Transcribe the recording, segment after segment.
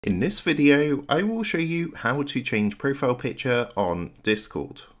In this video, I will show you how to change profile picture on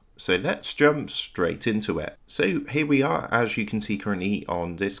Discord. So let's jump straight into it. So here we are, as you can see currently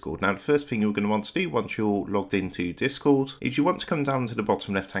on Discord. Now the first thing you're going to want to do once you're logged into Discord is you want to come down to the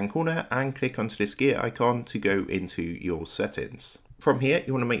bottom left hand corner and click onto this gear icon to go into your settings. From here,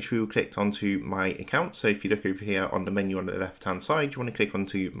 you want to make sure you're clicked onto My Account. So if you look over here on the menu on the left-hand side, you want to click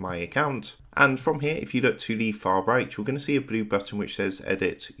onto My Account. And from here, if you look to the far right, you're going to see a blue button which says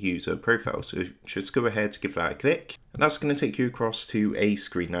Edit User Profile. So just go ahead, give that a click. And that's going to take you across to a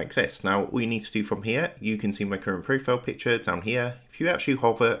screen like this. Now, all you need to do from here, you can see my current profile picture down here. If you actually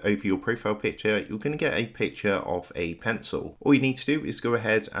hover over your profile picture, you're going to get a picture of a pencil. All you need to do is go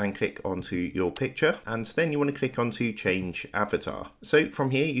ahead and click onto your picture, and then you want to click onto Change Avatar. So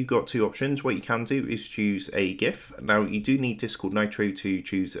from here, you've got two options. What you can do is choose a GIF. Now, you do need Discord Nitro to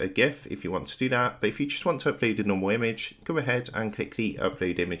choose a GIF if you want to do that, but if you just want to upload a normal image, go ahead and click the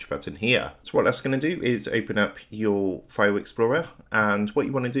Upload Image button here. So what that's going to do is open up your File Explorer, and what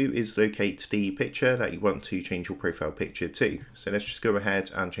you want to do is locate the picture that you want to change your profile picture to. So let's just go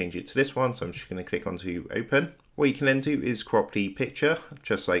ahead and change it to this one. So I'm just going to click onto Open. What you can then do is crop the picture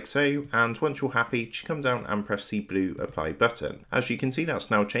just like so, and once you're happy, just come down and press the blue apply button. As you can see,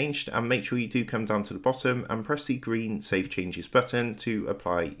 that's now changed, and make sure you do come down to the bottom and press the green Save Changes button to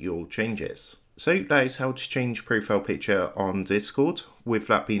apply your changes. So that is how to change profile picture on Discord. With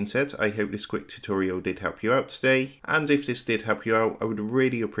that being said, I hope this quick tutorial did help you out today, and if this did help you out, I would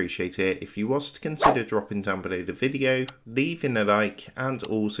really appreciate it if you was to consider dropping down below the video, leaving a like, and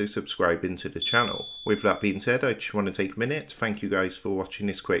also subscribing to the channel. With that being said, I just want to take a minute to thank you guys for watching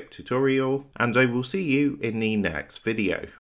this quick tutorial, and I will see you in the next video.